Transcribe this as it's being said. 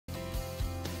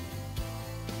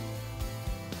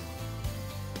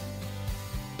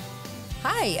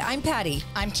Hi, I'm Patty.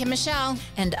 I'm Kim Michelle.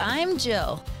 And I'm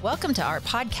Jill. Welcome to our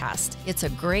podcast. It's a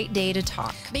great day to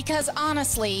talk. Because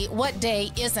honestly, what day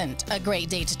isn't a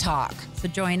great day to talk? So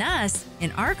join us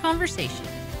in our conversation.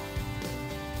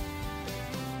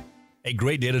 A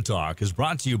Great Day to Talk is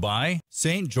brought to you by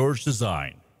St. George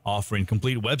Design, offering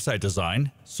complete website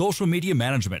design, social media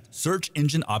management, search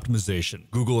engine optimization,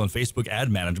 Google and Facebook ad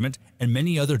management, and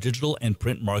many other digital and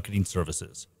print marketing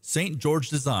services.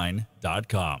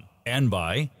 stgeorgedesign.com. And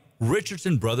by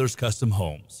Richardson Brothers Custom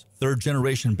Homes,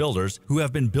 third-generation builders who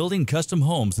have been building custom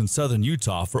homes in southern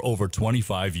Utah for over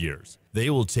 25 years. They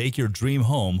will take your dream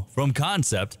home from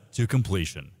concept to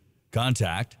completion.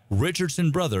 Contact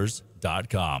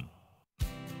richardsonbrothers.com.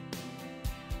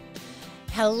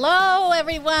 Hello,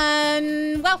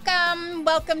 everyone.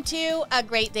 Welcome to A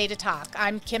Great Day to Talk.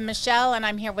 I'm Kim Michelle, and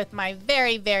I'm here with my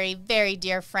very, very, very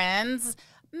dear friends,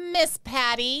 Miss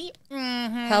Patty.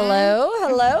 Mm-hmm.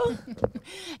 Hello.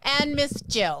 And Miss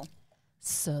Jill.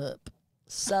 Sup,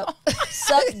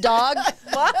 dog.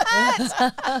 What?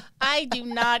 I do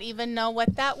not even know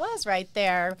what that was right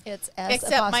there. It's S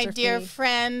except my dear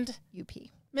friend, UP.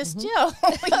 Miss Jill.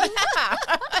 Yeah.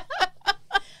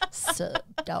 Sup,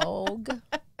 dog.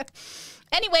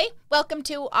 Anyway, welcome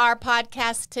to our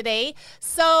podcast today.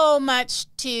 So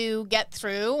much to get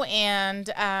through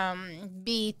and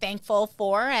be thankful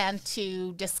for and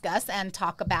to discuss and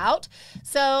talk about.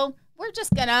 So we're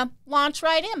just going to launch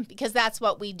right in because that's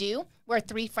what we do. We're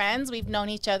three friends. We've known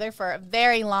each other for a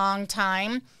very long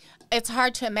time. It's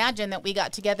hard to imagine that we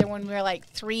got together when we were like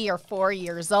 3 or 4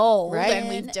 years old, right? And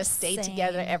we've just stayed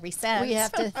together ever since. We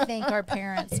have to thank our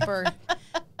parents for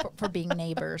being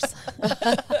neighbors.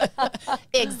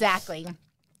 Exactly.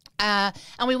 And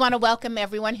we want to welcome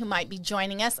everyone who might be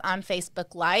joining us on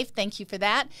Facebook Live. Thank you for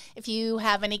that. If you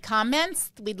have any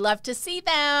comments, we'd love to see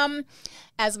them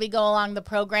as we go along the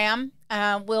program.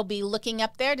 We'll be looking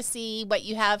up there to see what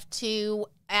you have to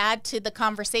add to the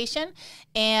conversation.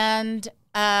 And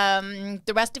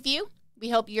the rest of you, we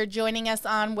hope you're joining us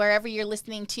on wherever you're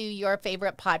listening to your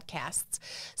favorite podcasts.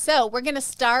 So we're going to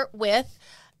start with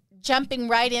jumping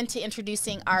right into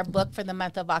introducing our book for the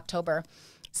month of October.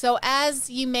 So as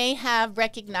you may have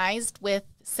recognized with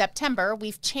September,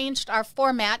 we've changed our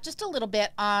format just a little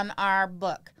bit on our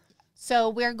book. So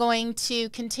we're going to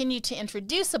continue to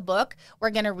introduce a book. We're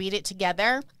going to read it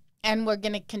together, and we're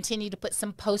going to continue to put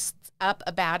some posts up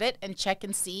about it and check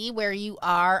and see where you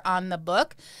are on the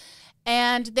book.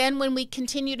 And then when we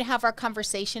continue to have our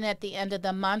conversation at the end of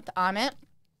the month on it,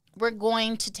 we're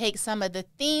going to take some of the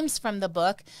themes from the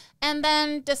book and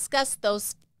then discuss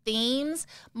those themes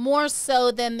more so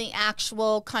than the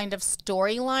actual kind of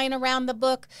storyline around the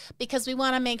book, because we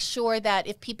want to make sure that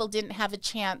if people didn't have a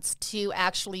chance to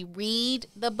actually read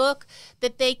the book,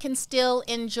 that they can still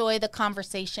enjoy the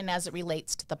conversation as it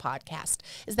relates to the podcast.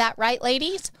 Is that right,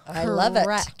 ladies? I love it.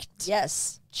 Correct.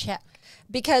 Yes. Check.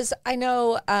 Because I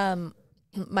know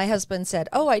my husband said,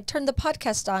 I turned the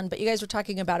podcast on, but you guys were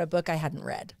talking about a book I hadn't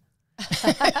read.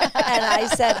 And I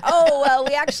said,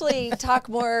 we actually talk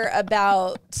more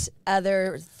about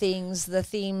other things, the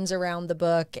themes around the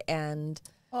book and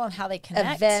and how they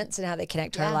connect. Events and how they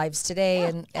connect to our lives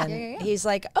today. And he's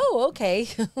like, okay.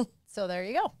 So there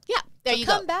you go. Yeah, there you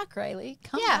go. Come back, Riley.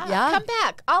 Come back. Come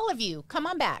back. All of you, come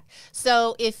on back.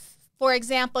 So if, for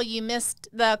example, you missed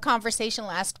the conversation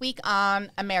last week on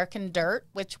American Dirt,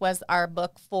 which was our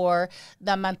book for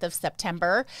the month of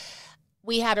September,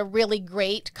 we had a really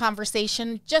great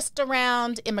conversation just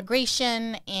around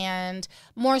immigration and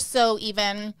more so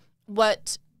even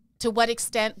to what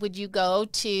extent would you go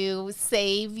to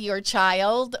save your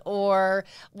child, or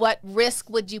what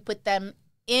risk would you put them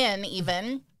in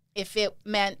even if it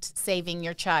meant saving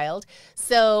your child.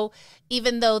 So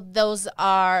even though those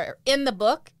are in the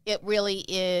book, it really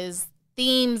is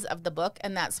themes of the book,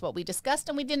 and that's what we discussed,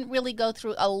 and we didn't really go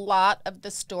through a lot of the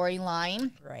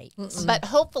storyline. Right. But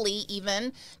hopefully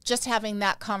even just having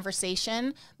that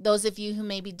conversation, those of you who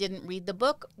maybe didn't read the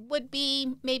book would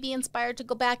be maybe inspired to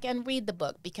go back and read the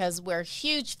book, because we're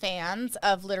huge fans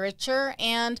of literature,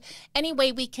 and any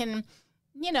way we can,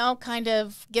 kind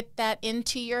of get that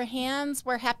into your hands,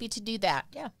 we're happy to do that.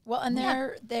 Yeah. Well, and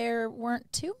there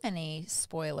weren't too many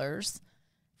spoilers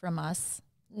from us.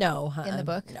 No, in the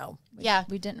book. No.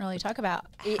 We didn't really talk about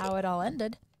how it all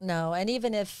ended. No, and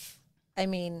even if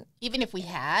we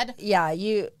had, we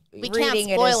can't reading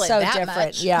spoil it is so that different.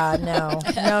 much. Yeah, no.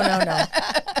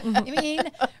 I mean,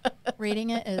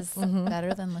 reading it is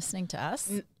better than listening to us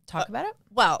talk about it.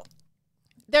 Well,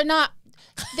 there's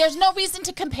no reason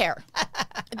to compare.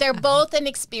 They're both an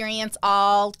experience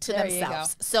all to There you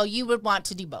themselves. So you would want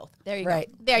to do both. There you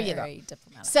Right. go. There you go. Very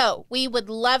diplomatic. So we would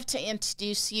love to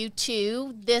introduce you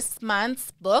to this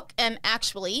month's book. And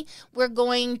actually, we're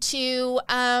going to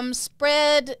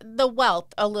spread the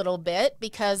wealth a little bit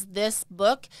because this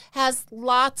book has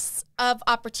lots of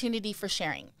opportunity for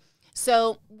sharing.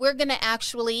 So we're going to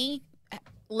actually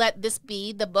let this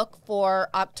be the book for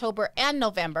October and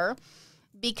November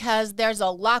because there's a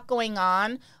lot going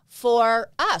on for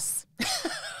us.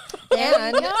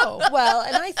 And well,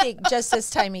 and I think just this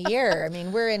time of year, I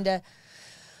mean, we're into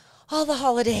all the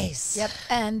holidays. Yep.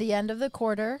 And the end of the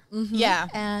quarter. Yeah.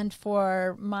 And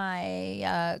for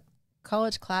my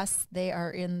college class, they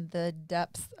are in the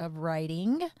depth of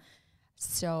writing.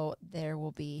 So there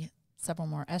will be several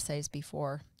more essays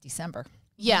before December.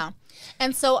 Yeah.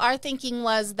 And so our thinking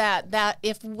was that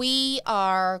if we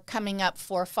are coming up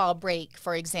for fall break,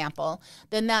 for example,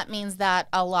 then that means that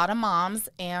a lot of moms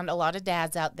and a lot of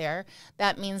dads out there,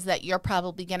 that means that you're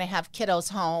probably going to have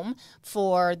kiddos home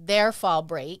for their fall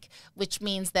break, which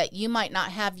means that you might not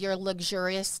have your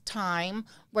luxurious time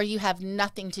where you have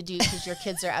nothing to do because your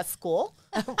kids are at school.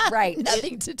 Right.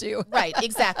 Nothing to do. Right,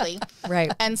 exactly.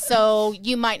 Right. And so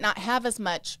you might not have as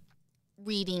much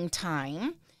reading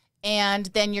time. And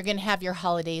then you're going to have your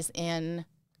holidays in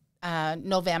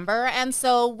November. And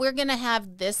so we're going to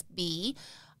have this be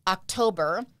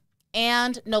October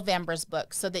and November's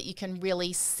book so that you can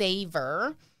really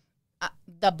savor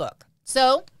the book.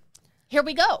 So here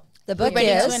we go. The book We're ready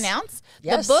is? to announce.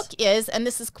 Yes. The book is, and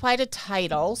this is quite a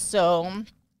title, so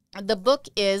the book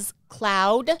is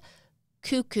Cloud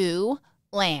Cuckoo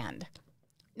Land.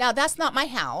 Now, that's not my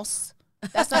house.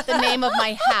 That's not the name of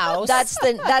my house. That's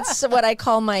what I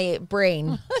call my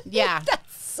brain. Yeah.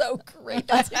 So great.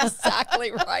 That's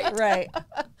exactly right. Right.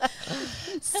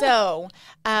 So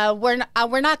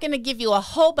we're not going to give you a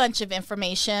whole bunch of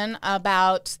information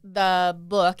about the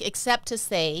book, except to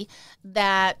say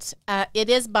that it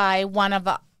is by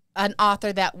an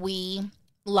author that we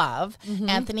love,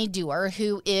 Anthony Dewar,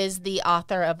 who is the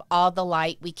author of All the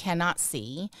Light We Cannot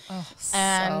See.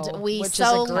 And we which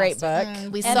so is a great book.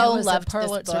 We And so it was loved a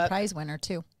Pulitzer this book. Prize winner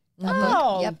too.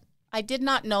 Oh, Yep. I did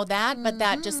not know that, but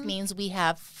that just means we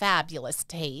have fabulous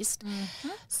taste.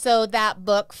 So that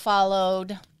book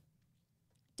followed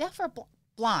deaf or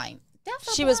blind? Deaf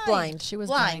or She was blind. She was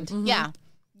blind. blind. Yeah,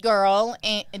 girl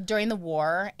during the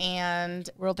war and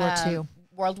World War II.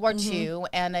 World War II,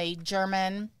 and a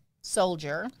German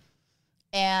soldier,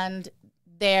 and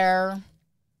their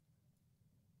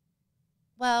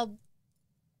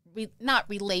not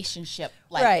relationship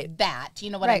like Right. that.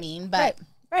 You know what I Right. mean? But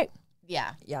Right.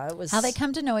 yeah. Yeah, it was How they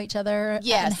come to know each other.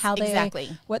 Yes, and how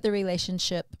exactly. what the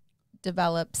relationship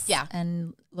develops. Yeah.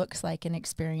 And looks like and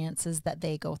experiences that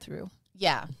they go through.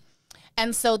 Yeah.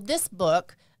 And so this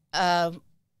book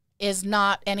is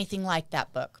not anything like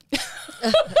that book.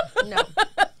 no.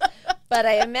 But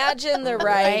I imagine the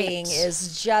writing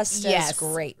is just as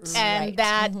great. And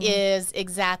that is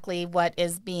exactly what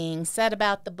is being said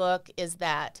about the book, is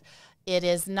that it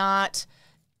is not,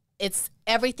 it's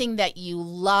everything that you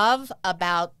love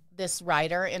about this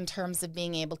writer in terms of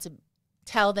being able to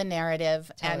tell the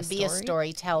narrative and be a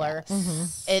storyteller.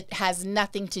 It has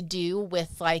nothing to do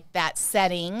with like that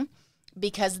setting,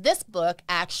 because this book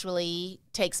actually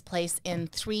takes place in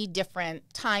 3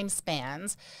 different time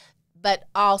spans, but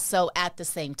also at the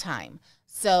same time.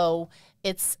 So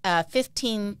it's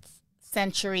 15th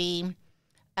century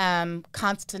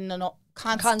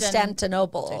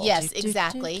Constantinople. Yes,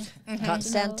 exactly.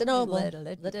 Constantinople.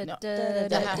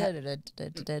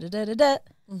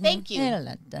 Thank you.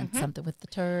 Something with the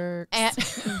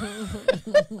Turks.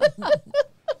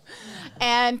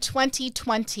 And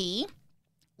 2020,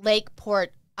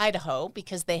 Lakeport, Idaho,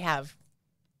 because they have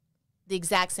the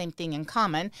exact same thing in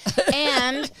common,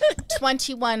 and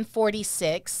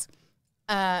 2146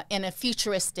 in a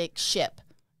futuristic ship.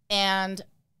 And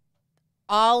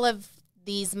all of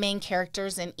these main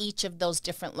characters in each of those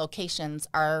different locations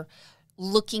are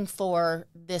looking for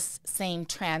this same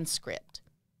transcript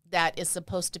that is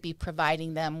supposed to be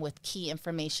providing them with key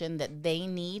information that they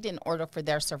need in order for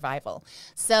their survival.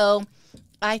 So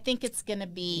I think it's going to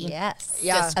be Yeah.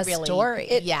 A really, story.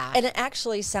 And it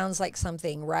actually sounds like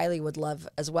something Riley would love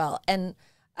as well. And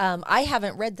I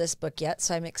haven't read this book yet,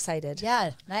 so I'm excited.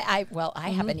 Yeah, I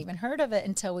haven't even heard of it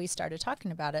until we started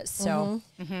talking about it. So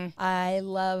I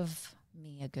love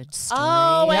me a good story.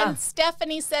 Oh, and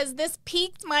Stephanie says, this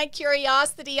piqued my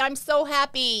curiosity. I'm so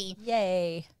happy.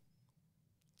 Yay.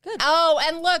 Good. Oh,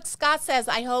 and look, Scott says,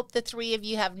 I hope the three of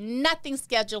you have nothing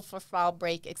scheduled for fall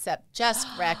break except just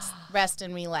rest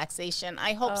and relaxation.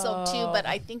 I hope so too, but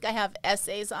I think I have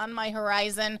essays on my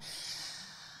horizon.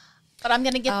 But I'm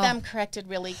going to get them corrected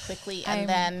really quickly and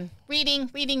then reading.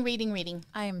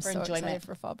 I am so excited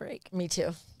for fall break. Me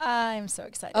too. I'm so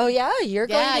excited. Oh, yeah? You're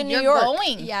going to New you're York.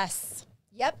 going. Yes.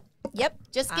 Yep.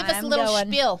 Just give us a little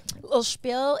spiel. Little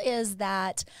spiel is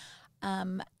that,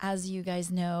 as you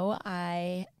guys know,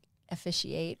 I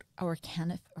officiate or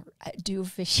do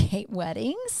officiate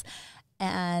weddings.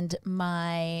 And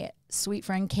my sweet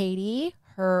friend Katie,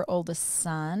 her oldest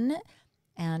son,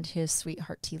 and his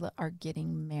sweetheart Tila are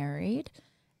getting married,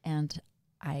 and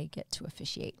I get to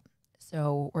officiate.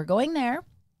 So we're going there,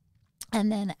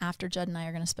 and then after Judd and I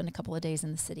are going to spend a couple of days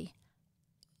in the city.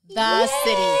 The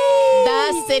city.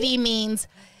 The city means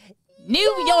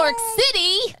New York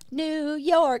City. New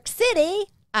York City.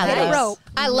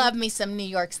 I love me some New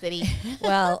York City.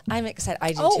 Well, I'm excited.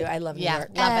 I do too. I love New York.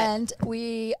 Love and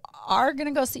we are going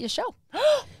to go see a show.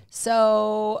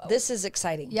 So this is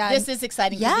exciting. Yeah, this is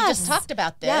exciting. Yes. We just talked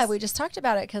about this. Yeah, we just talked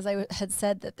about it because I had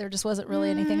said that there just wasn't really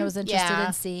anything I was interested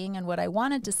in seeing, and what I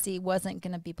wanted to see wasn't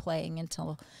going to be playing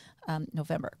until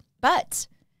November. But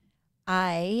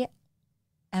I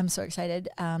am so excited.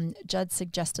 Judd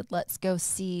suggested let's go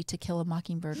see To Kill a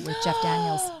Mockingbird with Jeff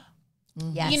Daniels.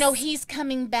 Yes. You know, he's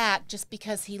coming back just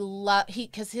because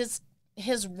because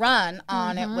his run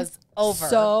on it was over.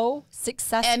 So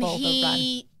successful. And the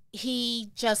run. he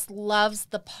just loves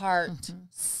the part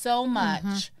so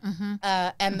much,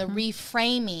 and the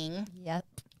reframing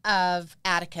of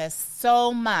Atticus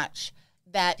so much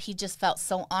that he just felt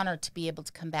so honored to be able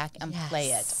to come back and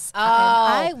play it. Oh,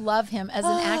 I love him as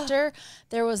an actor.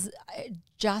 There was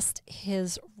just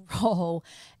his role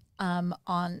on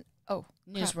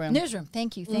Newsroom. Newsroom.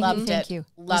 Thank you. Loved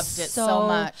it so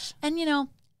much. And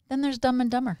then there's Dumb and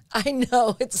Dumber. I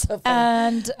know, it's so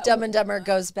funny. And Dumb and Dumber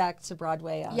goes back to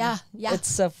Broadway. Yeah. It's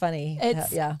so funny.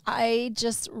 I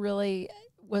just really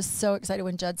was so excited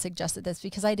when Judd suggested this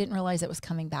because I didn't realize it was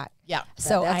coming back. Yeah.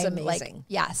 So that's I'm amazing.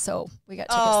 So we got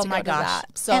tickets to go to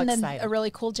that. So and excited. then a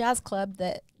really cool jazz club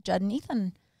that Judd and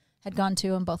Ethan had gone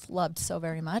to and both loved so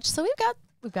very much. So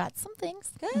we've got some things.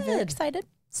 Good. I'm very excited.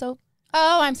 So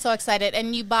Oh, I'm so excited.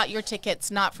 And you bought your tickets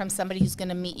not from somebody who's going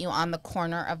to meet you on the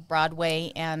corner of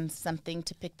Broadway and something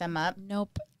to pick them up?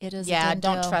 nope, it is. Yeah, a done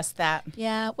don't deal. trust that.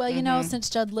 Yeah, well, since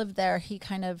Judd lived there, he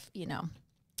kind of,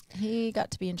 he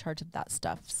got to be in charge of that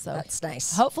stuff. So That's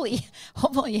nice. hopefully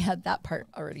he had that part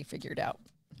already figured out.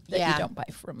 That Yeah. you don't buy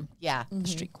from Yeah. the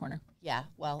street corner. Yeah.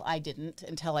 Well, I didn't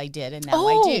until I did, and now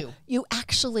I do. You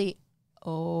actually.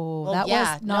 Oh, that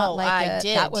yeah. was not No, like I a,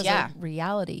 did, that was yeah. a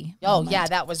reality. Oh, moment. yeah,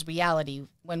 that was reality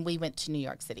when we went to New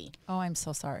York City. Oh, I'm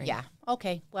so sorry. Yeah.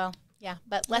 Okay. Well, yeah,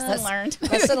 but lesson learned.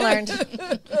 Lesson learned.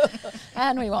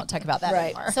 And we won't talk about that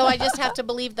Right. anymore. So I just have to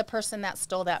believe the person that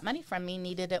stole that money from me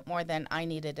needed it more than I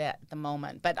needed it at the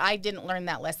moment. But I didn't learn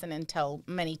that lesson until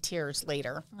many tears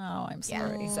later. Oh, I'm Yeah.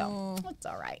 sorry. So it's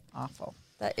all right. Awful.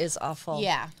 That is awful.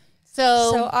 Yeah.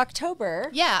 So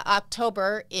October. Yeah,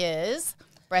 October is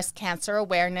Breast Cancer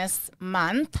Awareness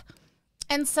Month.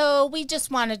 And so we just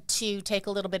wanted to take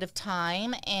a little bit of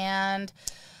time and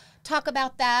talk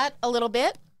about that a little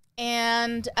bit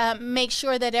and make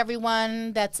sure that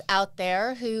everyone that's out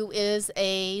there who is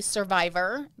a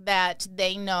survivor, that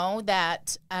they know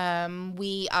that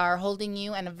we are holding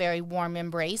you in a very warm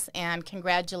embrace and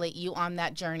congratulate you on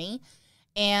that journey.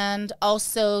 And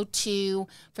also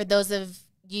for those of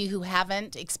you who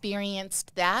haven't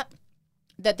experienced that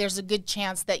there's a good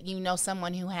chance that you know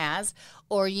someone who has,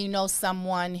 or you know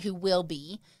someone who will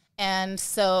be. And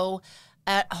so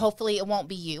hopefully it won't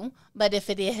be you, but if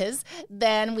it is,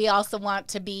 then we also want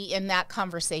to be in that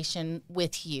conversation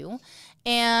with you.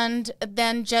 And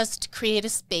then just create a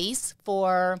space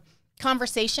for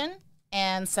conversation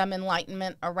and some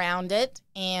enlightenment around it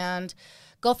and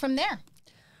go from there.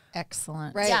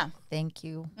 Excellent. Right. Yeah. Thank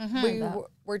you. We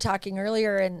were talking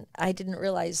earlier, and I didn't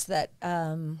realize that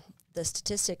the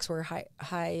statistics were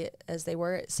high as they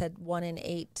were. It said 1 in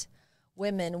 8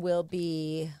 women will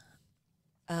be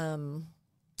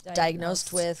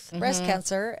diagnosed with breast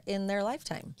cancer in their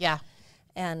lifetime. Yeah.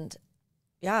 And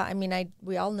yeah, I mean,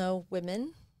 we all know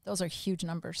women. Those are huge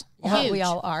numbers. Huge. We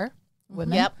all are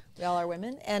women. Yep. We all are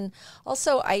women. And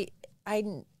also I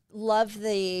love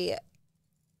the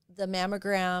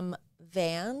mammogram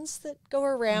vans that go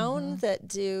around that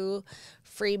do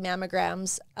free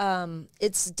mammograms.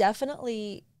 It's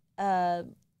definitely a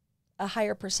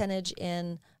higher percentage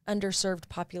in underserved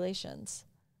populations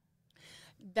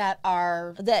That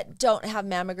that don't have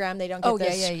mammogram. They don't get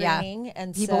the screening.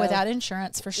 And People so, without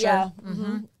insurance, for sure. yeah.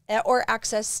 or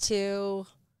access to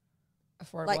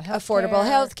affordable affordable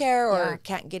health care, or Yeah.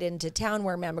 can't get into town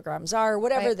where mammograms are,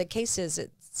 whatever Right. the case is.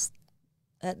 It's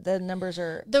the numbers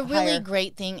are The really higher.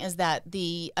 great thing is that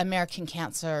the American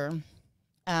Cancer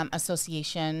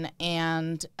Association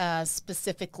and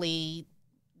specifically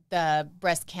the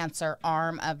breast cancer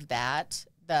arm of that,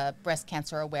 the breast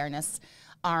cancer awareness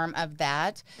arm of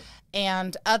that,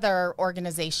 and other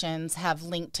organizations have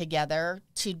linked together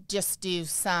to just do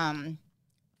some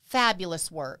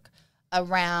fabulous work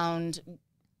around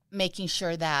making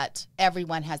sure that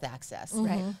everyone has access.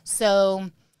 Right.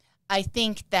 So I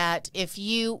think that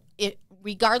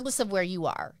regardless of where you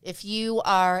are, if you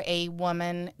are a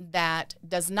woman that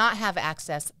does not have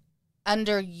access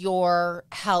under your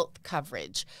health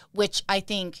coverage, which I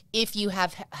think if you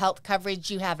have health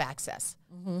coverage, you have access.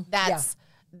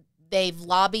 They've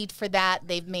lobbied for that.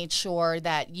 They've made sure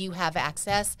that you have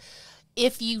access.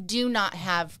 If you do not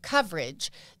have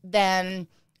coverage, then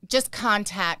just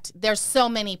there's so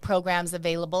many programs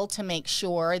available to make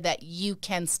sure that you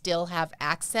can still have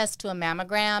access to a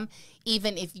mammogram,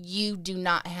 even if you do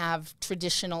not have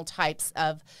traditional types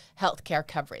of healthcare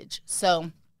coverage.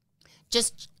 So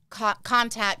just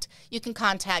you can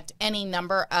contact any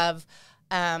number of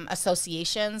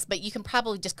associations, but you can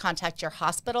probably just contact your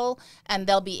hospital and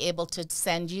they'll be able to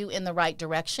send you in the right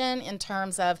direction in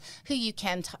terms of who you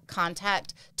can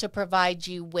contact to provide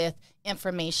you with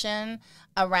information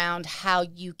around how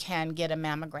you can get a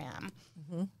mammogram.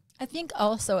 I think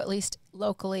also, at least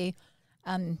locally,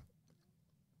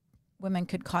 women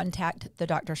could contact the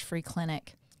Doctors Free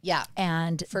Clinic. Yeah.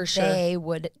 And For sure. they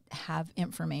would have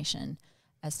information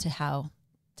as to how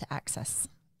to access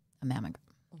a mammogram.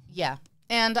 Yeah.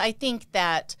 And I think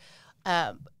that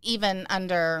even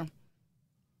under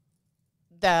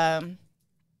the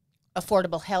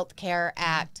Affordable Health Care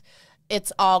Act,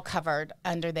 it's all covered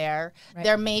under there. Right.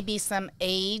 There may be some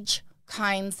age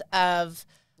kinds of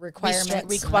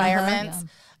requirements. requirements,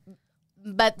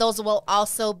 but those will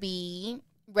also be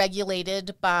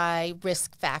regulated by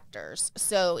risk factors.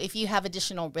 So if you have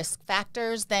additional risk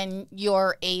factors, then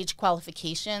your age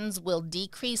qualifications will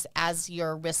decrease as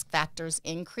your risk factors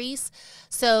increase.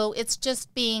 So it's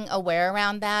just being aware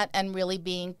around that and really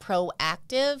being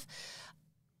proactive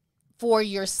for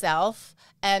yourself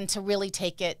and to really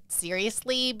take it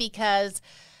seriously, because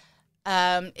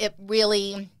a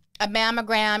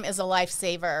mammogram is a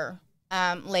lifesaver,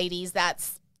 ladies.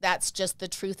 That's just the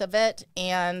truth of it.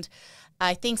 And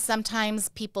I think sometimes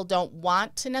people don't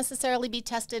want to necessarily be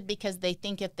tested because they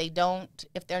think if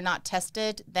they're not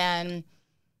tested, then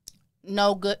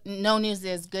no news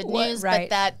is good news. Right.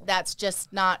 But that's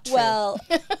just not true. Well,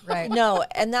 Right. no,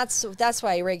 and that's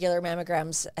why regular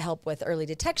mammograms help with early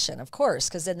detection, of course,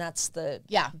 because then that's the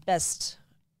best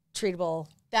treatable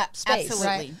space.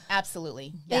 Absolutely,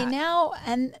 absolutely. They now,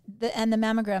 and the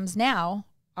mammograms now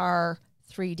are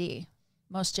 3D,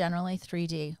 most generally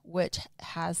 3D, which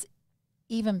has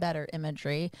even better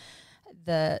imagery.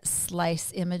 The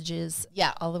slice images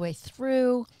all the way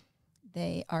through,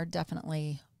 they are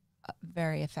definitely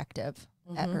very effective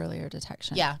at earlier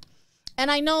detection. Yeah. And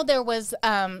I know there was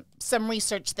some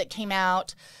research that came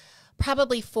out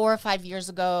probably 4 or 5 years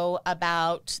ago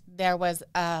about there was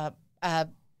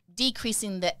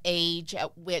decreasing the age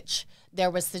at which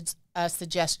there was a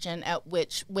suggestion at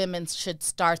which women should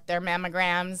start their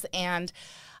mammograms. And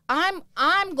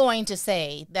I'm going to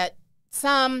say that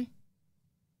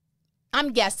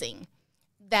I'm guessing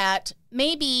that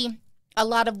maybe a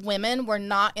lot of women were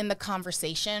not in the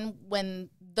conversation when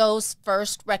those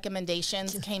first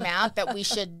recommendations came out that we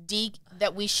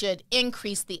should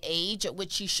increase the age at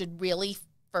which you should really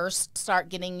first start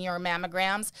getting your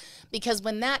mammograms, because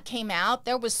when that came out,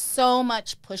 there was so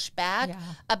much pushback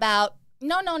about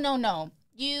no,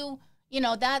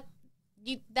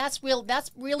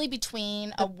 that's really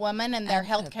between a woman and their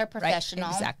healthcare professional.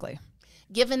 Right, exactly.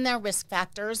 Given their risk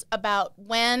factors about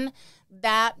when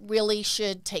that really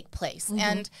should take place.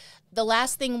 And the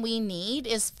last thing we need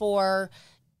is for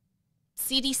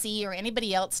CDC or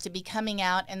anybody else to be coming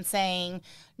out and saying,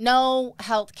 no,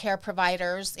 healthcare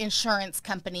providers, insurance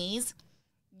companies,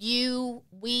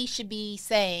 we should be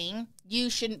saying you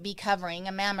shouldn't be covering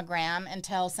a mammogram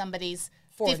until somebody's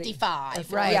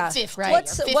 55, Right. or 50,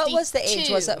 What or was the age?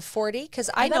 52. Was it 40? Because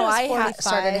I I thought know it was I 45.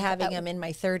 started having them in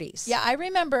my 30s. Yeah, I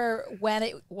remember when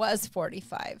it was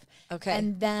 45. Okay.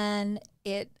 And then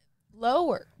it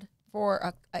lowered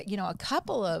for a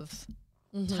couple of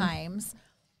times.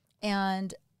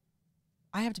 And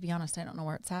I have to be honest, I don't know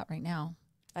where it's at right now.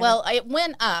 Well, it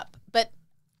went up, but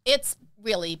it's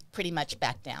really pretty much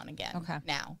back down again Okay.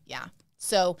 now. Yeah.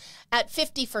 So at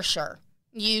 50 for sure.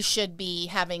 you should be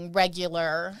having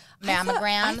regular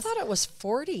mammograms. I thought it was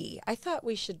 40. I thought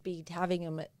we should be having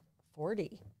them at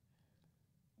 40.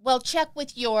 Well, check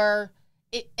with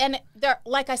and there,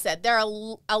 like I said, there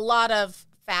are a lot of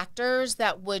factors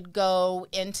that would go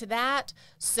into that.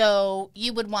 So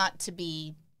you would want to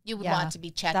be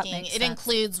checking. It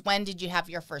includes when did you have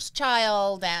your first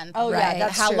child, and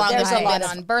how long have you been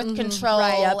on birth control,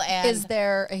 and is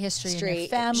there a history in your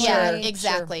family? Yeah,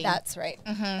 exactly. That's right.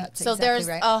 That's so exactly there's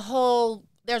right.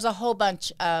 there's a whole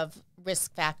bunch of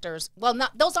risk factors. Well,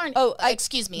 those aren't.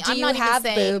 Excuse me. Do I'm you not have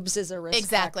even saying boobs is a risk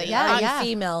exactly. factor? Yeah, I'm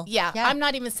female. Yeah, I'm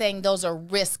not even saying those are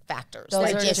risk factors.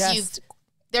 Those are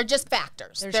they're just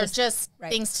factors. They're just right.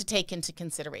 things to take into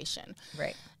consideration.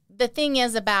 Right. The thing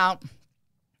is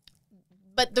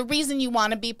but the reason you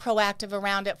want to be proactive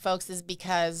around it, folks, is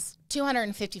because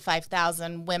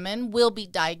 255,000 women will be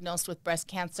diagnosed with breast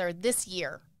cancer this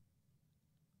year.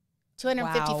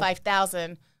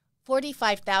 255,000,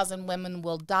 45,000 women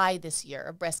will die this year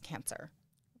of breast cancer.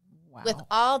 Wow. With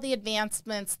all the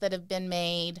advancements that have been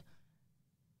made,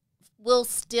 we'll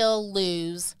still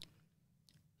lose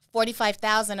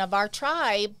 45,000 of our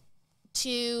tribe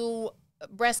to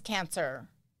breast cancer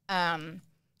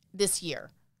this year.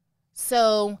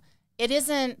 So it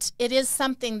is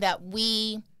something that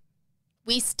we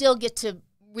still get to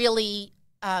really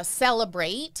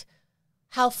celebrate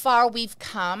how far we've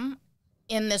come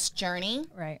in this journey.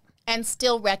 Right. And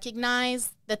still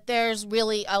recognize that there's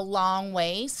really a long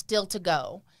way still to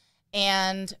go.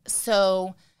 And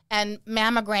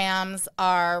mammograms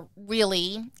are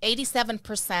really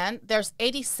 87%. There's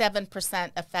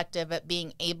 87% effective at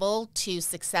being able to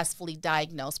successfully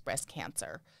diagnose breast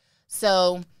cancer.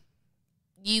 So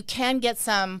you can get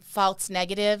some false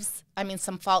positives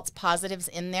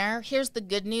in there. Here's the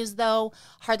good news, though.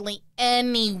 Hardly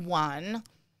anyone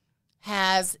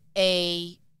has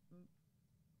a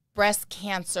breast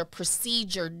cancer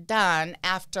procedure done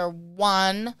after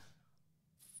one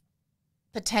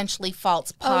potentially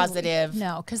false positive.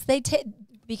 No, because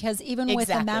even with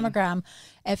a mammogram,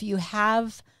 if you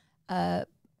have a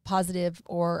positive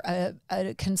or a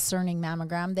concerning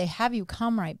mammogram, they have you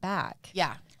come right back.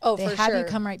 Yeah. Oh, they for have sure. you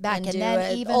come right back, and do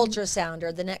then even ultrasound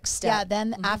or the next step. Yeah,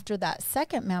 then after that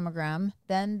second mammogram,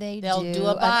 then they'll do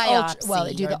a biopsy.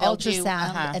 They do the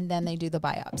ultrasound, and then they do the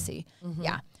biopsy.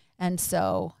 Yeah, and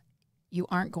so you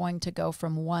aren't going to go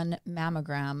from one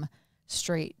mammogram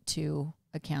straight to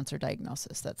a cancer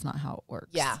diagnosis. That's not how it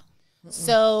works. Yeah.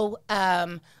 So,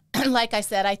 like I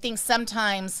said, I think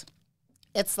sometimes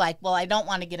it's like, well, I don't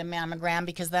want to get a mammogram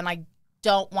because then I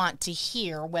don't want to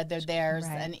hear whether there's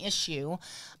an issue.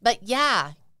 But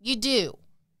yeah, you do.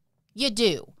 You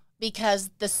do.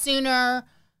 Because the sooner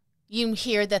you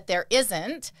hear that there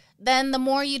isn't, then the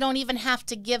more you don't even have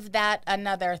to give that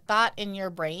another thought in your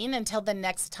brain until the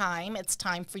next time it's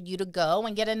time for you to go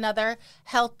and get another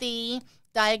healthy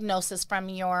diagnosis from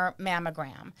your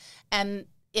mammogram. And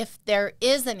if there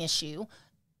is an issue,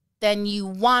 then you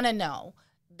want to know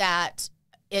that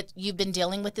you've been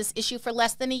dealing with this issue for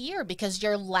less than a year because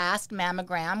your last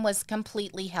mammogram was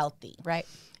completely healthy. Right.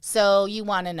 So you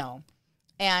want to know.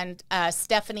 And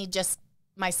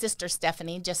my sister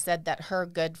Stephanie just said that her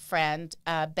good friend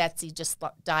Betsy just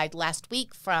died last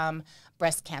week from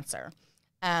breast cancer.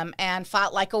 And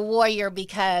fought like a warrior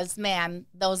because, man,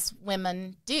 those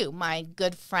women do. My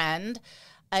good friend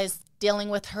is dealing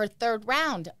with her third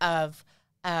round of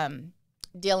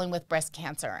dealing with breast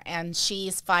cancer. And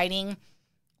she's fighting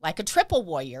like a triple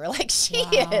warrior, like she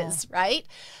is, right?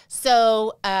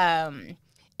 So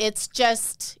it's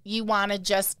just, you want to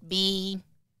just be,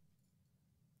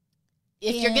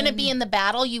 if you're going to be in the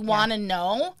battle, you want to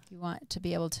know. You want to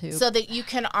be able to. So that you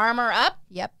can armor up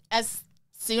as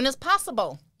soon as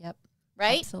possible. Yep.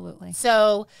 Right? Absolutely.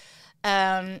 So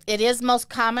it is most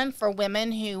common for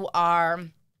women who are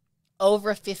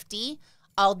over 50,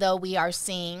 although we are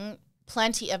seeing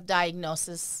plenty of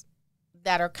diagnoses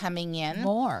that are coming in.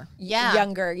 More. Yeah.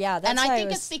 Younger. Yeah. That's and I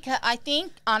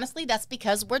think honestly, that's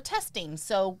because we're testing.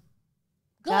 So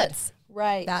good. That's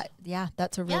right.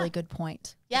 That's a really good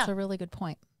point. Yeah. That's a really good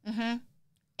point. Mm-hmm.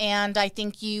 And I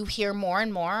think you hear more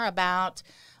and more about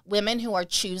women who are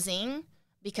choosing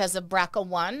because of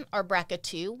BRCA1 or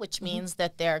BRCA2, which means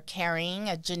that they're carrying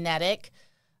a genetic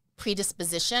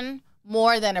predisposition,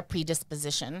 more than a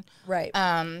predisposition. Right.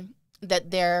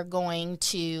 That they're going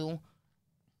to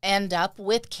end up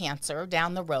with cancer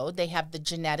down the road. They have the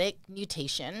genetic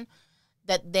mutation,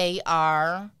 that they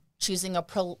are choosing a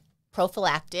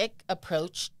prophylactic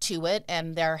approach to it,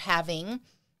 and they're having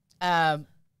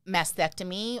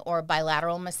mastectomy or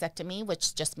bilateral mastectomy,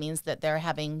 which just means that they're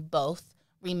having both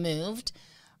removed,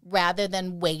 rather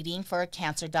than waiting for a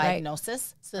cancer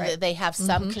diagnosis so that they have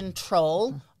some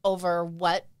control over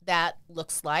what that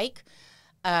looks like.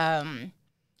 And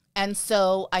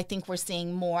so I think we're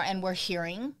seeing more, and we're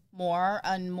hearing more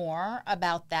and more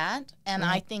about that. And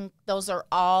I think those are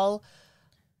all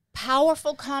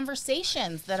powerful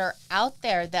conversations that are out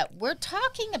there that we're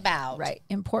talking about. Right.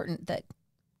 Important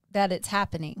that it's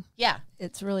happening. Yeah.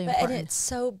 It's really And important. it's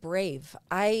so brave.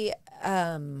 I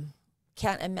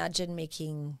can't imagine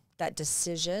making that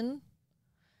decision.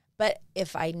 But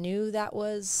if I knew that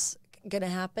was going to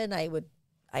happen, I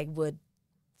would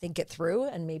think it through,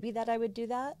 and maybe that I would do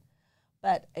that.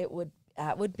 But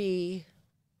that would be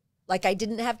like, I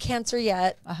didn't have cancer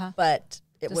yet, but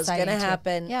it was going to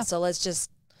happen. Yeah. So let's just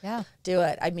do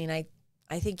it. I mean, I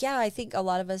think a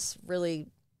lot of us really,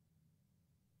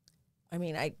 I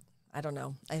mean, I don't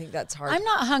know. I think that's hard. I'm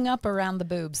not hung up around the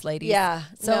boobs, ladies. Yeah.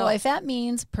 So if that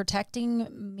means protecting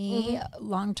me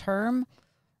long term,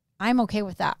 I'm okay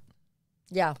with that.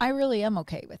 Yeah. I really am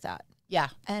okay with that. Yeah.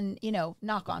 And,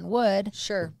 knock on wood,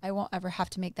 Sure. I won't ever have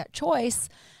to make that choice.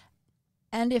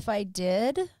 And if I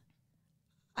did,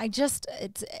 I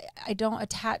don't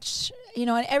attach,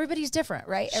 and everybody's different,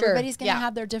 right? Sure. Everybody's going to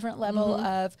have their different level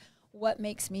of what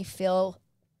makes me feel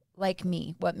like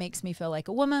me, what makes me feel like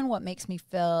a woman, what makes me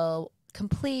feel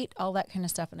complete, all that kind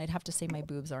of stuff. And I'd have to say my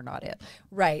boobs are not it.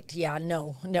 Right. Yeah.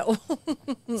 No.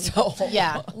 So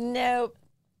Yeah. Nope.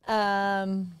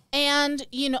 And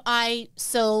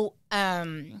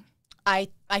I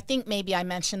think maybe I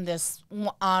mentioned this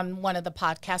on one of the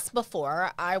podcasts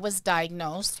before. I was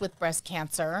diagnosed with breast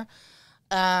cancer.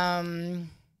 When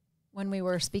we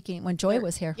were speaking, when Joy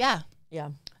was here. Yeah. Yeah.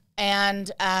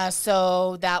 And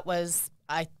so that was,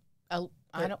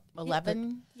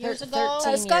 11 years ago?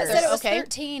 13 Scott said it was Okay.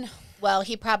 13. Well,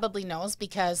 he probably knows,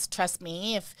 because trust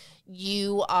me, if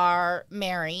you are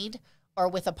married or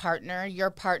with a partner, your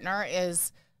partner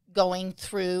is going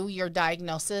through your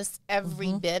diagnosis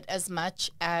every bit as much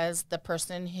as the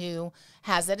person who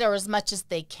has it, or as much as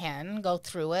they can go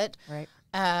through it. Right.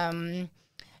 And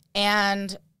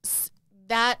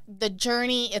that the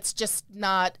journey, it's just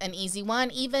not an easy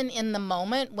one. Even in the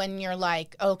moment when you're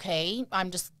like, okay,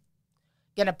 I'm just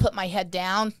going to put my head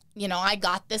down. I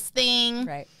got this thing.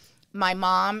 Right. My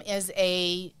mom is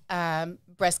a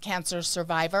breast cancer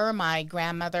survivor. My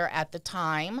grandmother at the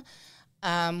time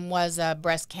was a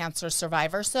breast cancer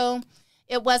survivor. So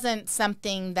it wasn't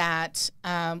something that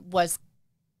was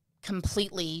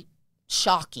completely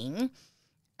shocking.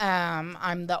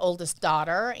 I'm the oldest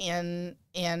daughter in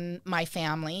my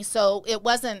family, so it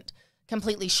wasn't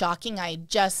completely shocking. I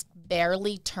just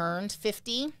barely turned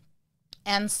 50,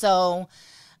 and so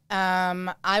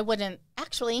I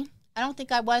don't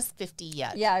think I was 50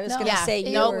 yet. Yeah, I was going to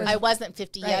say I wasn't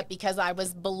 50 yet, because I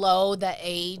was below the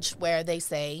age where they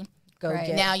say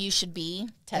now you should be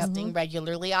testing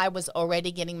regularly. I was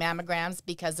already getting mammograms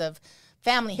because of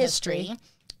family history,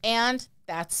 and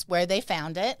that's where they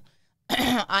found it.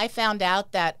 I found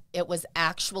out that it was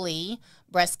actually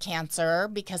breast cancer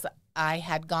because I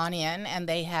had gone in and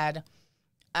they had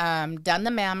done the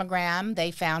mammogram.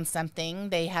 They found something.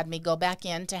 They had me go back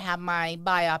in to have my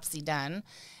biopsy done.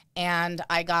 And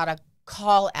I got a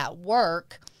call at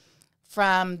work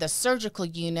from the surgical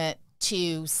unit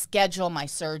to schedule my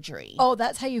surgery. Oh,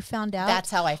 that's how you found out? That's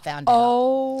how I found out.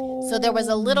 Oh, So there was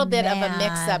a little bit of a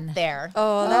mix-up there.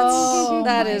 Oh,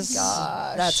 gosh.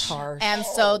 that's harsh. And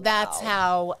so that's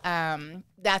how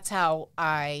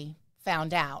I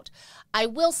found out. I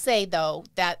will say, though,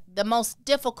 that the most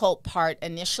difficult part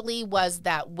initially was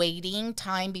that waiting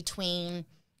time between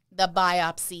the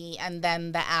biopsy and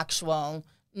then the actual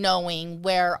knowing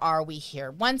where are we here.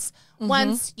 Once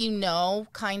you know,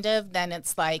 kind of, then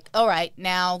it's like, all right,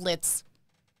 now let's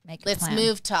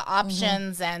move to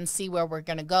options and see where we're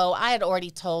going to go. I had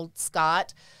already told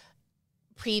Scott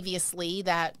previously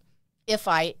that if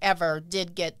I ever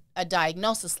did get a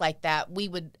diagnosis like that, we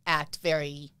would act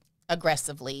very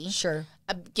aggressively. Sure.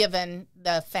 Given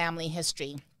the family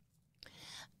history.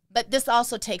 But this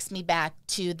also takes me back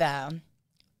to the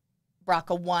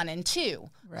BRCA 1 and 2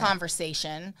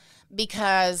 conversation,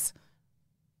 because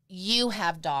you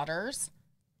have daughters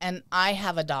and I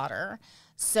have a daughter.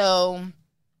 So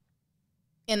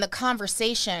in the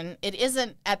conversation, it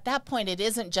isn't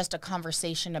just a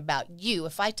conversation about you.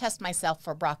 If I test myself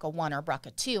for BRCA 1 or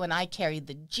BRCA 2 and I carry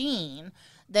the gene,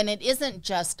 then it isn't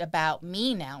just about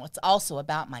me now. It's also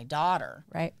about my daughter.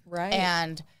 Right.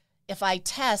 And if I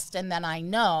test and then I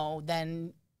know,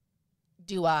 then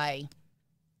do I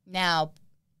now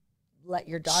let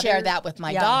your daughter share that with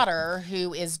my daughter,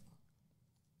 who is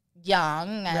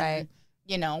young, and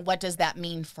Right. what does that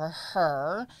mean for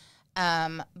her?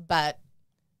 But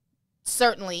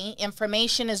certainly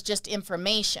information is just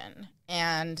information,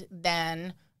 and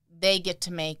then they get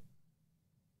to make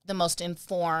the most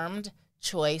informed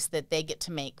choice that they get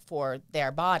to make for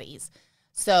their bodies.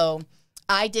 So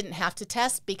I didn't have to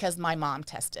test because my mom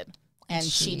tested, and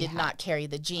she did not carry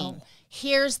the gene. Oh.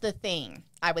 Here's the thing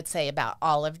I would say about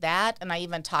all of that, and I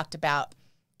even talked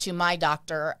to my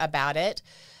doctor about it.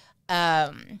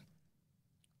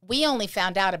 We only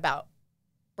found out about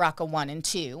BRCA1 and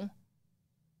 2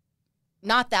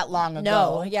 not that long ago.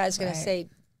 No, yeah, I was going to say.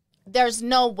 There's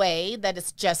no way that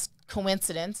it's just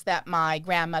coincidence that my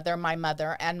grandmother, my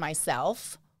mother, and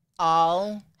myself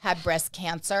all had breast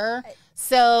cancer.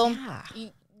 So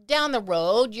down the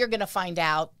road, you're going to find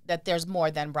out that there's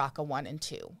more than BRCA1 and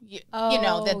 2. You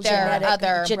know, that there are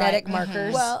other genetic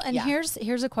markers. Well, and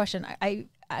here's a question.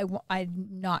 I'm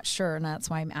not sure, and that's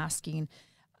why I'm asking.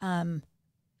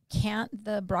 Can't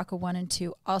the BRCA1 and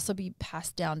 2 also be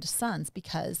passed down to sons?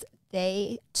 Because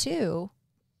they, too,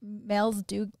 males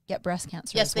do get breast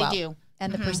cancer as well. Yes, they do.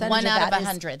 And the percentage 1 of out that of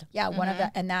 100. One of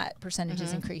that, and that percentage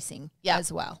is increasing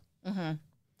as well.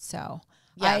 So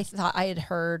I thought I had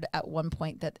heard at one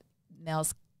point that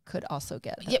males could also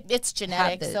get it. It's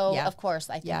genetic, of course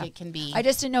I think it can be. I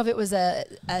just didn't know if it was a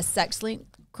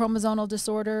sex-linked chromosomal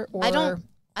disorder or...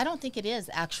 I don't think it is,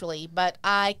 actually, but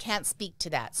I can't speak to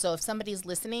that. So if somebody's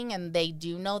listening and they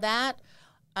do know that...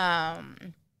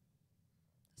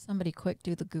 Somebody quick,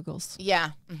 do the Googles.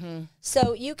 Yeah.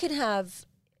 So you can have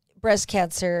breast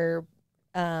cancer,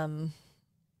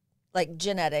 like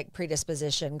genetic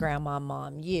predisposition, grandma,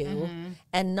 mom, you,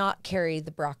 and not carry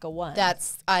the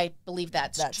BRCA1. I believe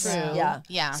that's true.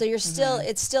 Yeah. So you're still,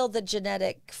 it's still the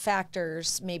genetic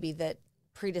factors maybe that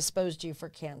predisposed you for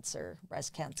cancer,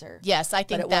 breast cancer. Yes, I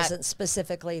think but it wasn't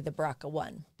specifically the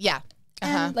BRCA1. Yeah.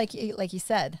 And like you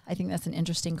said, I think that's an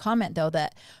interesting comment, though,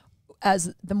 that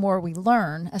as the more we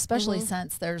learn, especially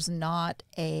since there's not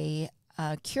a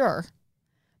cure,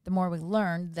 the more we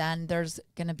learn, then there's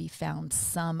going to be found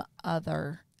some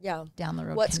other down the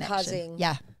road what's connection.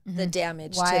 Causing the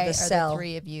damage Why to the cell. Why are the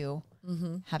three of you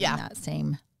having that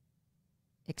same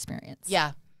experience?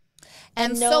 Yeah.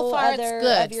 And no so far other it's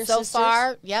good. of your So sisters?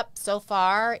 far, so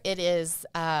far it is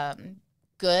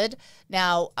good.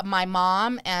 Now, my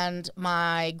mom and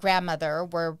my grandmother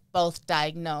were both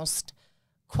diagnosed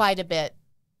quite a bit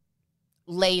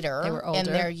later in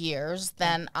their years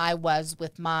than I was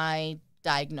with my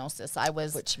diagnosis. I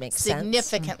was Which makes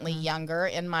significantly younger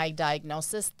in my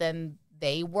diagnosis than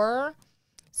they were.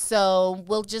 So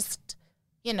we'll just,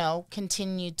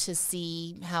 continue to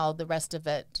see how the rest of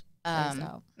it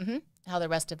how the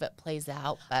rest of it plays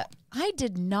out. But I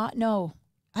did not know.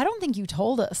 I don't think you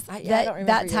told us I don't remember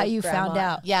that's how your you grandma. found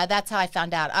out. yeah, that's how I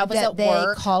found out. I was That at they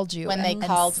work called you when they and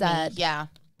called said, me. Yeah.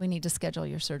 We need to schedule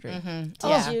your surgery.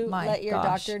 Did you My let your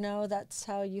gosh. doctor know that's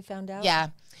how you found out? Yeah.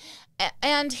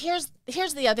 And here's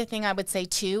the other thing I would say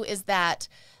too is that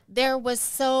there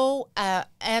was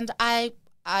and I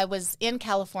was in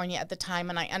California at the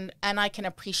time, and I can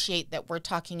appreciate that we're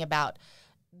talking about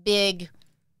big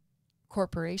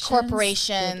Corporations, big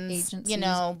agencies,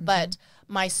 agencies. but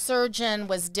my surgeon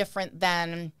was different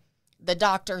than the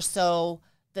doctor.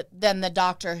 Than the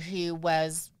doctor who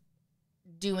was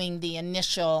doing the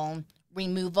initial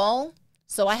removal.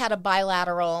 So I had a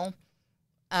bilateral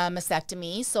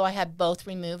mastectomy. So I had both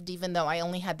removed, even though I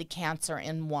only had the cancer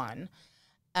in one.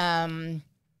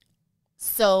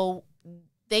 So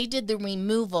they did the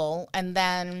removal, and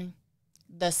then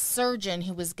the surgeon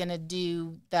who was going to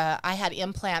do I had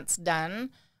implants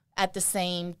done at the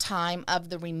same time of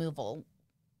the removal.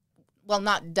 Well,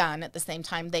 not done at the same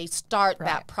time. They start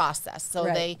that process. So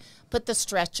they put the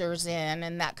stretchers in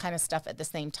and that kind of stuff at the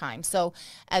same time. So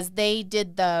as they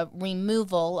did the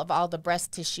removal of all the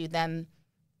breast tissue, then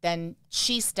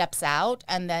she steps out,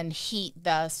 and then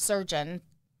the surgeon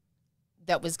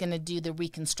that was going to do the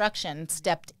reconstruction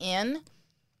stepped in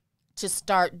to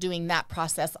start doing that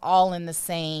process all in the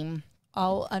same...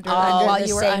 All under while the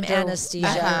you were same under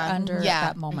anesthesia. Under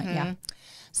that moment,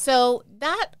 So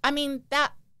that's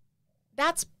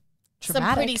some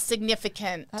Traumatic. pretty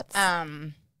significant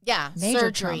major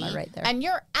surgery. trauma right there. And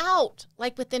you're out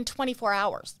like within 24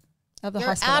 hours. Of the You're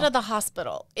hospital. out of the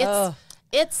hospital.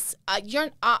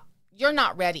 You're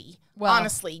not ready. Well-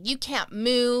 honestly, you can't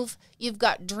move. You've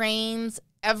got drains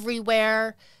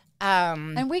everywhere.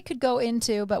 And we could go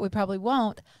into, but we probably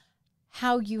won't,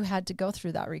 how you had to go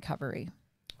through that recovery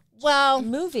Well,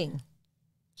 Moving.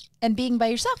 and being by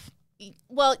yourself.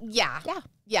 well, yeah.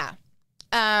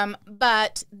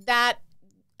 But that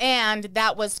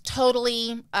was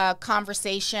totally a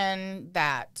conversation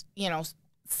that,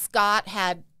 Scott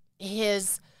had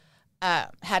his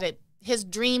his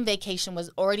dream vacation was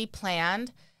already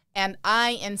planned, and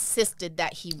I insisted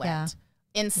that he went. Yeah.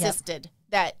 Insisted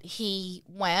that he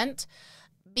went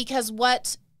because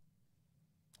Right.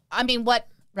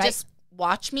 just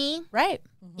watch me, Right.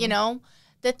 you know.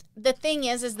 The thing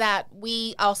is that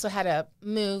we also had a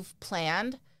move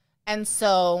planned, and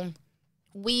so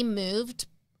we moved,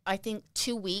 I think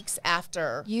 2 weeks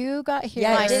after You got here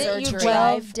Yeah, my didn't you surgery.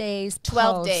 12 days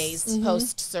 12 post. days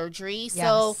post surgery. Yes.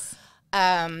 So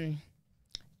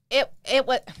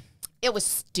it was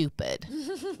stupid.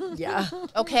 Yeah.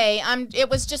 Okay, it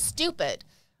was just stupid.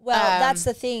 Well, that's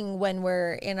the thing when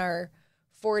we're in our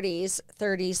 40s,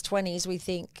 30s, 20s, we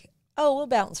think, oh, we'll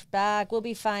bounce back, we'll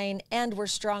be fine, and we're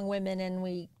strong women, and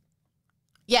we...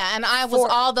 Yeah, and I was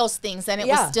all those things, and it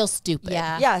was still stupid.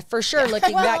 Yeah. Yeah, for sure,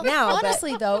 looking back now. but-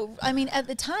 Honestly, though, I mean, at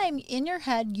the time, in your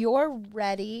head, you're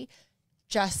ready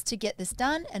just to get this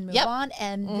done and move on,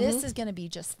 and this is going to be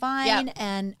just fine,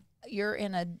 and you're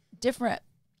in a different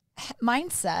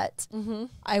mindset,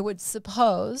 I would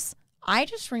suppose. I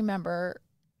just remember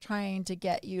trying to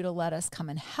get you to let us come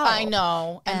and help. I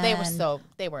know, and they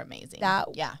were amazing. That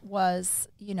yeah, was,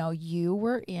 you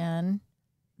were in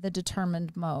the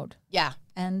determined mode. yeah.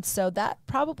 And so that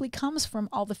probably comes from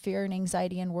all the fear and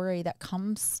anxiety and worry that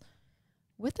comes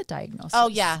with the diagnosis. Oh,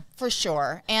 yeah, for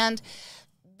sure. And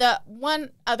the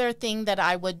one other thing that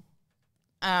I would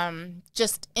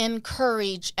just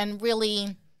encourage and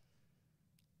really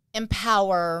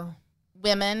empower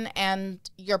women and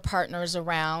your partners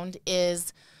around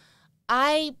is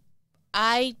I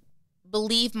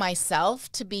believe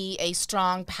myself to be a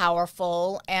strong,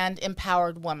 powerful, and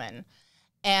empowered woman.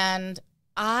 And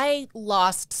I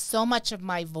lost so much of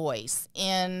my voice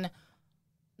in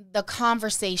the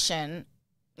conversation.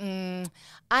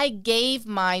 I gave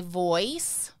my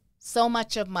voice, so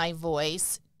much of my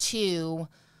voice, to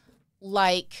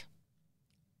like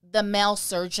the male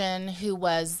surgeon who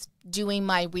was doing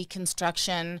my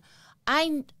reconstruction.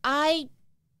 I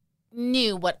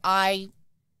knew what I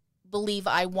believe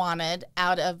I wanted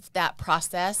out of that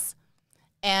process,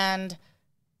 and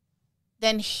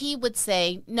then he would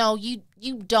say, no, you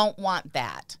don't want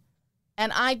that.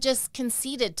 And I just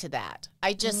conceded to that.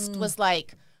 I just was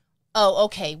like, oh,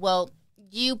 okay, well,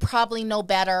 you probably know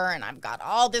better, and I've got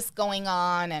all this going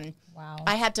on. And Wow.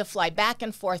 I had to fly back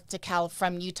and forth to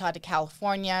from Utah to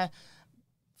California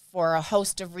for a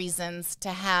host of reasons to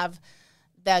have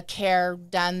the care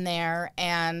done there.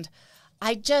 And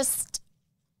I just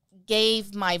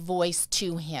gave my voice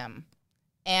to him.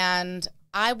 And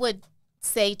I would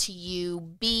say to you,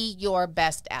 be your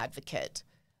best advocate.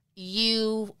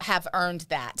 You have earned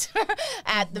that.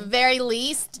 At the very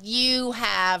least, you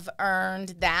have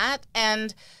earned that.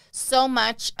 And so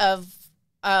much of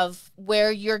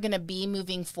where you're going to be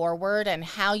moving forward and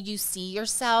how you see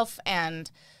yourself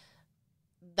and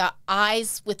the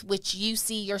eyes with which you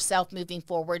see yourself moving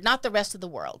forward, not the rest of the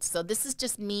world. So this is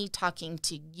just me talking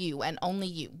to you and only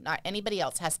you. Not anybody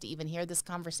else has to even hear this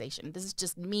conversation. This is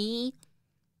just me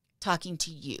talking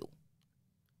to you.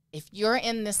 If you're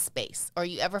in this space or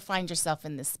you ever find yourself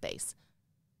in this space,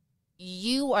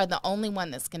 you are the only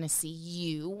one that's going to see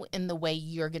you in the way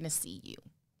you're going to see you.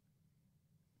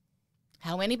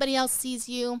 How anybody else sees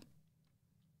you,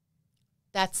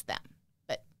 that's them.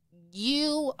 But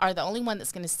you are the only one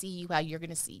that's going to see you how you're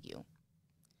going to see you.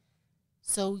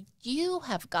 So you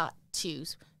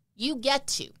get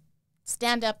to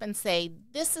stand up and say,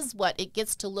 this is what it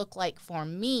gets to look like for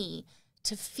me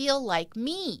to feel like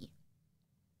me.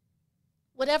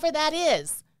 Whatever that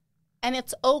is. And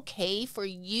it's okay for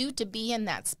you to be in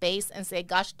that space and say,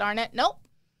 gosh darn it, nope.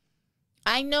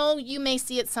 I know you may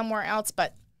see it somewhere else,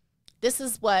 but this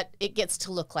is what it gets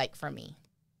to look like for me.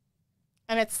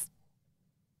 And it's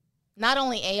not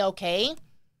only A-okay,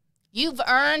 you've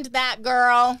earned that,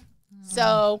 girl.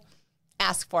 So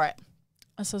ask for it.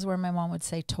 This is where my mom would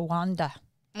say Tawanda.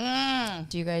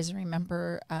 Do you guys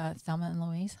remember Thelma and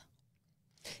Louise?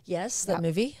 Yes, the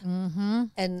movie.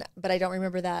 Mm-hmm. But I don't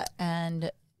remember that. And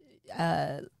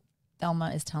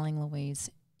Thelma is telling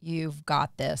Louise, you've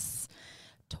got this.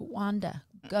 Tawanda,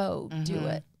 go do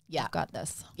it. Yeah. You've got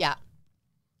this. Yeah.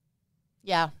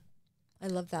 Yeah. I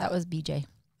love that. That was BJ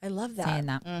I love that. saying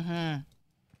that.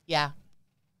 Yeah.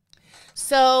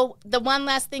 So the one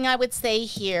last thing I would say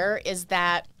here is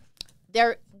that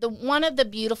one of the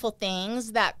beautiful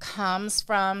things that comes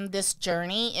from this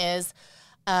journey is,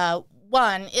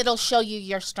 one, it'll show you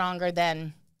you're stronger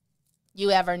than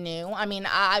you ever knew. I mean,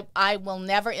 I will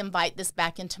never invite this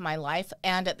back into my life,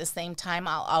 and at the same time,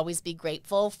 I'll always be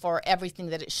grateful for everything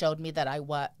that it showed me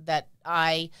that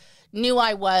I knew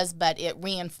I was, but it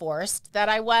reinforced that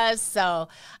I was. So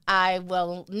I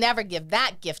will never give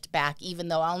that gift back, even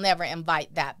though I'll never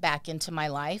invite that back into my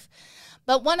life.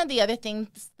 But one of the other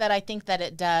things that I think that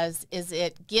it does is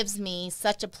it gives me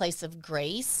such a place of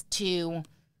grace to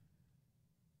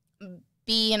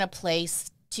be in a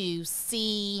place to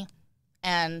see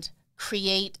and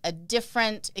create a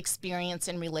different experience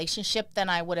in relationship than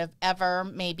I would have ever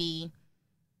maybe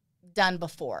done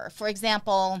before. For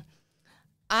example,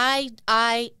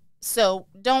 so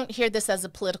don't hear this as a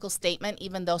political statement,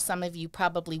 even though some of you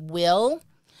probably will.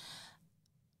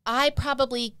 I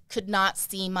probably could not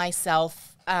see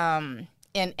myself in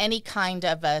any kind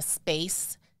of a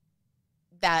space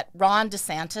that Ron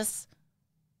DeSantis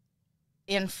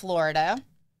in Florida,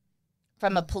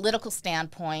 from a political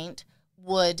standpoint,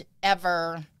 would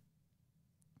ever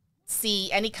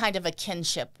see any kind of a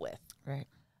kinship with. Right.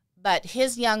 But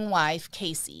his young wife,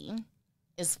 Casey,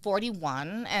 is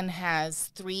 41 and has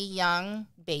 3 young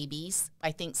babies,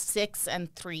 I think 6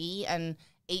 and 3 and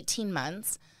 18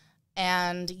 months.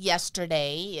 And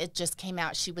yesterday, it just came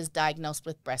out she was diagnosed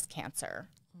with breast cancer.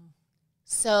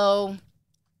 So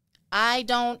I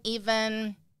don't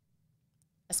even,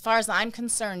 as far as I'm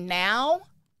concerned now,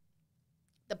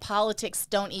 the politics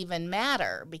don't even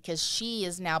matter because she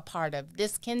is now part of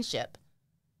this kinship.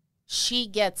 She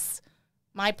gets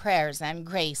my prayers and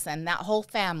grace, and that whole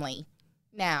family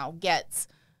now gets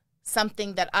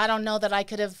something that I don't know that I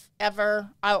could have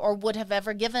ever or would have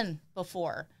ever given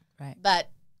before. Right. But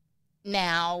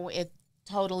now it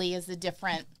totally is a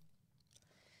different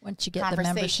Once you get the membership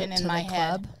conversation to in my the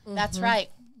head. club. That's right.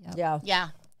 Yep. Yeah. Yeah.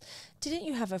 Didn't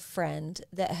you have a friend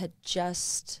that had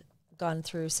just gone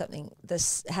through something,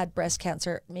 had breast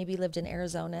cancer, maybe lived in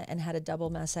Arizona and had a double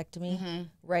mastectomy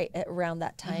right at around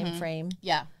that time frame?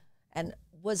 Yeah. And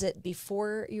was it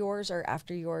before yours or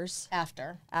after yours?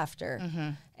 After.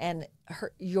 After. And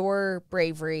your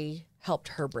bravery helped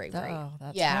her bravery. Oh,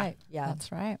 that's Yeah. right. Yeah.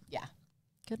 That's right. Yeah.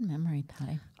 Good memory,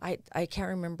 Patty. I can't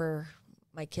remember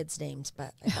my kids' names,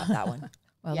 but I got that one.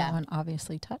 Well, Yeah. that one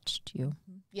obviously touched you.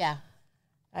 Yeah.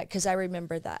 Because I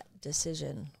remember that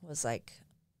decision was like,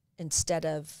 instead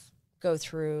of go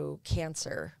through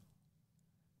cancer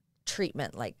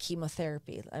treatment, like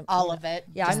chemotherapy. All of it.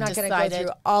 Yeah, Just I'm not going to go decided-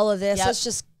 through all of this. Yep. Let's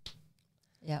just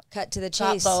Yep. cut to the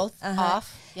Got chase. both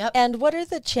off. Yep. And what are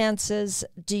the chances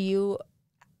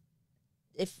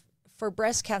if for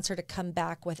breast cancer to come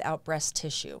back without breast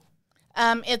tissue?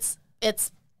 It's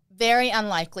very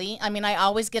unlikely. I mean, I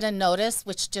always get a notice,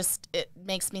 which just it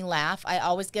makes me laugh. I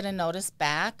always get a notice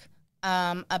back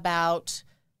about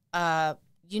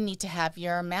you need to have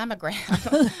your mammogram.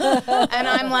 And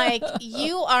I'm like,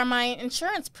 you are my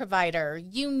insurance provider.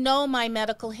 You know my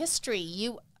medical history.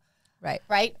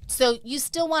 Right. So you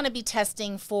still want to be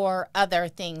testing for other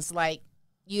things like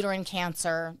uterine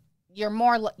cancer.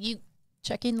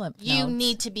 Checking lymph nodes. You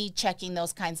need to be checking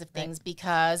those kinds of things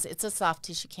because it's a soft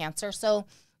tissue cancer. So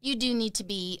you do need to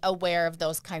be aware of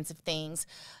those kinds of things.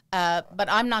 But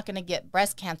I'm not going to get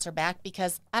breast cancer back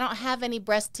because I don't have any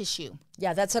breast tissue.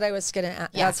 Yeah, that's what I was going to.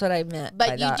 Yeah. That's what I meant.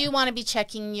 But you do want to be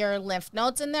checking your lymph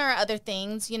nodes, and there are other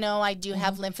things. You know, I do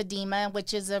have lymphedema,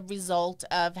 which is a result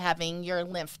of having your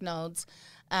lymph nodes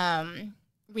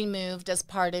removed as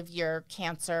part of your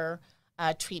cancer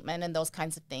treatment and those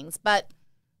kinds of things.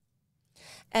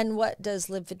 And what does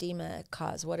lymphedema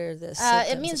cause? What are the symptoms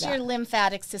it means of your that?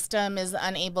 lymphatic system is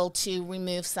unable to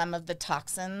remove some of the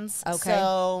toxins. Okay.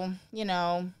 So, you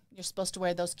know, you're supposed to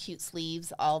wear those cute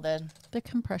sleeves, all the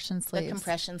compression sleeves.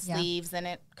 compression Yeah. sleeves, and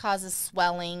it causes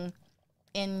swelling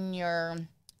in your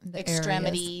The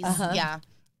extremities. areas. Yeah.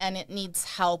 And it needs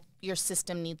help. Your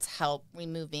system needs help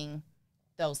removing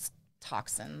those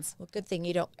toxins. Well, good thing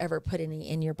you don't ever put any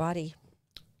in your body.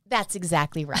 That's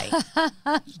exactly right.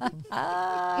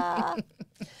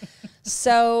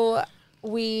 So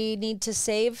we need to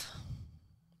save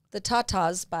the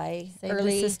TaTas by Save the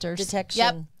early sisters. detection.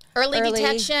 Yep. Early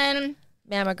detection.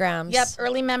 Mammograms. Yep,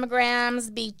 early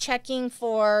mammograms, be checking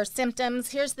for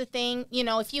symptoms. Here's the thing, you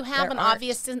know, if you have There an aren't.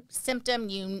 obvious symptom,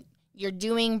 you're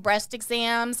doing breast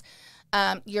exams,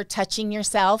 you're touching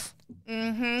yourself.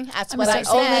 That's what I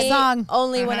sorry, said. song.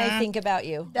 Only when I think about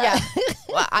you. Yeah.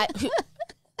 Well,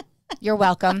 you're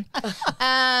welcome.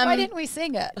 Why didn't we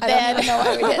sing it? I then- don't even know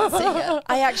why we didn't sing it.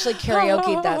 I actually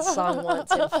karaoke'd that song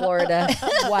once in Florida.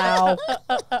 Wow.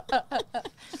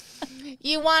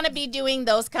 You want to be doing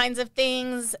those kinds of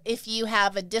things. If you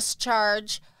have a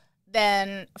discharge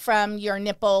then from your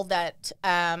nipple that's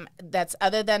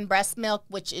other than breast milk,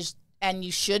 which is, and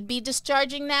you should be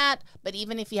discharging that, but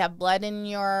even if you have blood in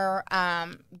your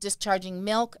discharging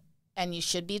milk, and you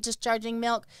should be discharging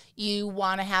milk, you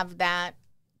want to have that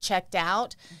checked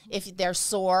out. If they're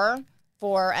sore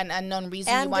for an unknown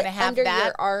reason, And you want to have under that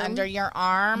your arm. under your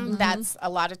arm. That's a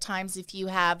lot of times if you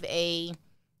have a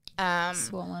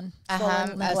Swollen.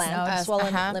 Swollen lymph node.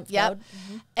 Swollen lymph Yep. node.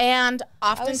 And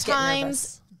I always get oftentimes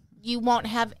nervous. you won't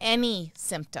have any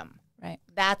symptom. Right.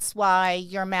 That's why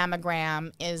your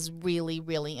mammogram is really,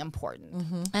 really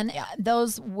important. And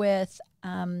those with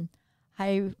high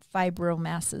fibro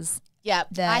masses. Yep.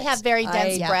 That I have very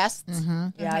dense yeah. breasts.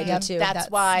 Yeah, I do too. That's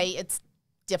why it's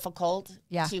difficult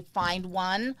Yeah. to find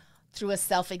one through a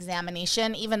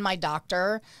self-examination. Even my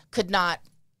doctor could not.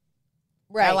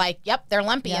 Right. They're like, yep, they're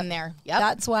lumpy Yep. in there. Yep.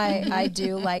 That's why I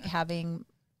do like having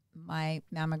my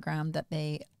mammogram that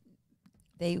they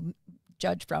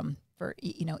judge from for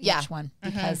Yeah. each one,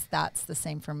 because that's the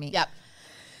same for me. Yep.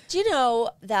 Do you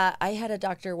know that I had a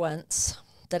doctor once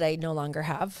that I no longer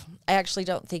have? I actually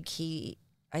don't think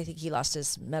I think he lost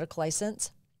his medical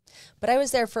license. But I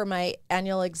was there for my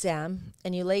annual exam,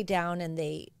 and you lay down and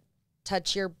they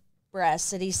touch your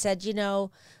breasts, and he said,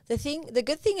 the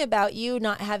good thing about you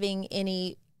not having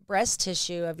any breast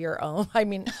tissue of your own, I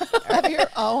mean, Of your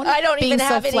own. I don't being even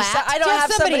so have any. flat. I Do don't you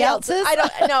have somebody else's.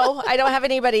 else's? I don't have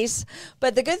anybody's.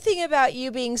 But the good thing about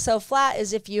you being so flat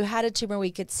is if you had a tumor,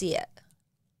 we could see it.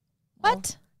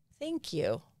 What? Thank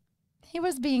you. He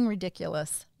was being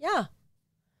ridiculous. Yeah.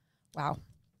 Wow.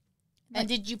 And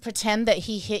did you pretend that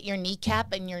he hit your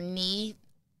kneecap and your knee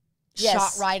Yes.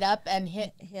 shot right up and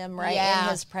hit? Him right Yeah. in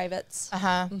his privates.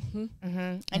 Uh-huh.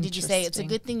 And did you say it's a Interesting.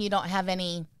 good thing you don't have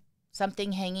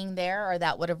something hanging there, or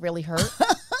that would have really hurt?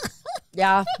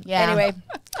 Yeah. Yeah. Anyway,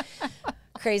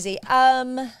 crazy.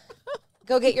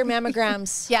 Go get your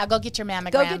mammograms. Yeah, go get your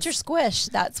mammogram. Go get your squish.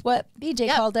 That's what BJ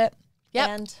Yep. called it. Yep.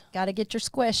 And Got to get your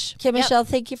squish. Kim Yep. Michelle,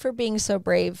 thank you for being so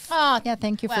brave. Oh, Yeah,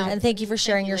 thank you for Well, And thank you for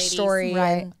sharing you, your ladies. story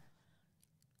Right. and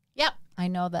yep. I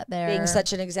know that there being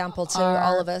such an example to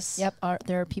all of us. Yep,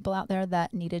 there are people out there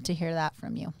that needed to hear that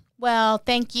from you. Well,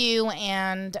 thank you,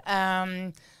 and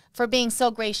for being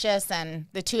so gracious, and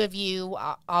the two of you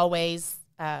always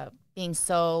being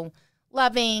so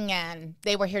loving, and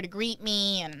they were here to greet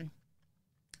me, and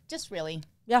just really,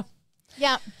 Yeah.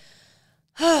 yeah.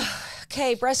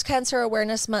 Okay, Breast Cancer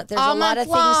Awareness Month. There's All a lot of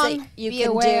month things long. that you Be can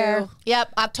aware. do.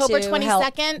 Yep, October To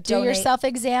 22nd. Do your Donate. self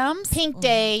exams. Pink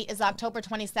Day is October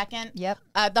 22nd. Yep.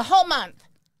 The whole month,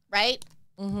 right?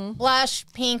 Blush,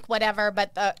 pink, whatever.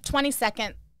 But the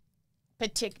 22nd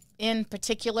in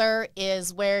particular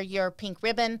is wear your pink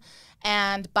ribbon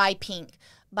and buy pink.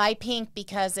 Buy pink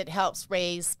because it helps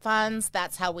raise funds.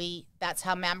 That's how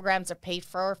mammograms are paid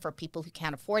for people who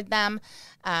can't afford them.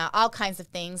 All kinds of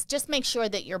things. Just make sure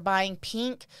that you're buying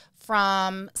pink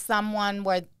from someone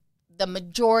where the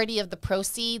majority of the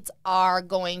proceeds are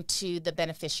going to the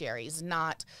beneficiaries,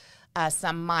 not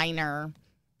some minor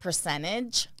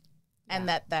percentage, and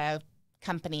that the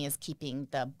company is keeping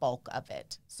the bulk of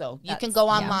it. So you can go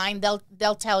online.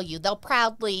 They'll tell you. They'll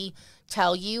proudly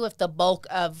tell you if the bulk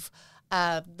of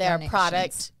their Donations.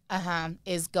 product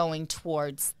is going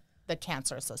towards the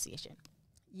Cancer Association.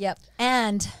 Yep.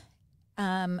 And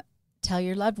tell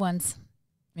your loved ones.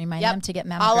 Remind Yep. them to get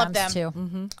mammograms All of them.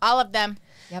 too. All of them.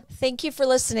 Thank you for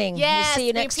listening. Yes, We'll see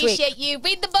you next we week. appreciate you.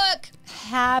 Read the book.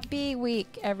 Happy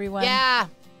week, everyone. Yeah.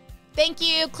 Thank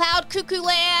you, Cloud Cuckoo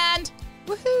Land.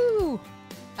 Woohoo!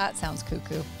 That sounds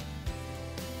cuckoo.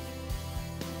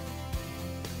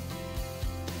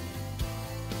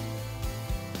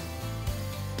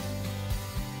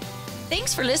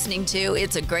 Thanks for listening to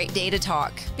It's a Great Day to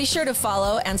Talk. Be sure to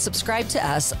follow and subscribe to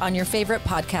us on your favorite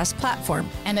podcast platform.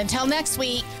 And until next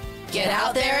week, Get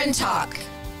out there and talk.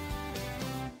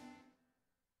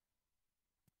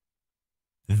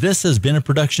 This has been a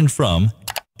production from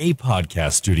a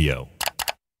podcast studio.